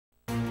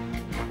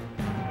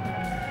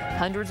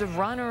Hundreds of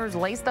runners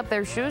laced up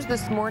their shoes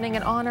this morning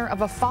in honor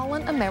of a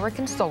fallen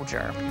American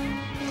soldier.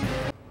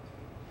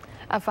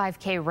 A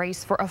 5K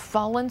race for a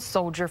fallen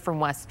soldier from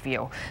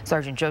Westview.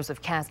 Sergeant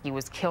Joseph Caskey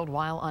was killed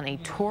while on a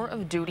tour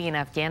of duty in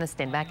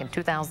Afghanistan back in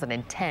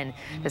 2010.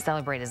 To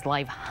celebrate his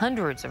life,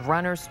 hundreds of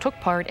runners took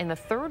part in the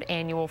 3rd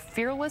annual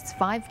Fearless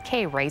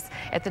 5K race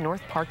at the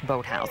North Park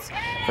Boathouse.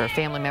 For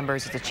family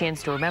members, it's a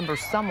chance to remember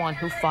someone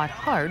who fought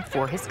hard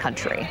for his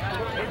country.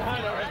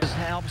 This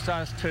helps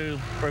us to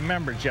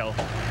remember Joe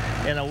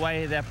in a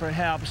way that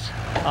perhaps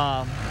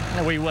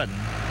we wouldn't.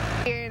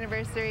 Your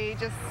anniversary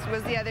just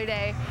was the other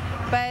day,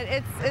 but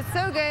it's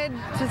so good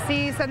to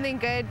see something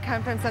good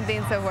come from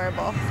something so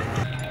horrible.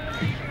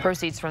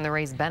 Proceeds from the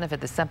race benefit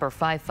the Semper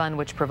Fi Fund,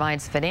 which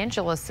provides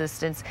financial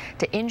assistance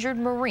to injured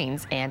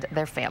Marines and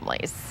their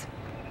families.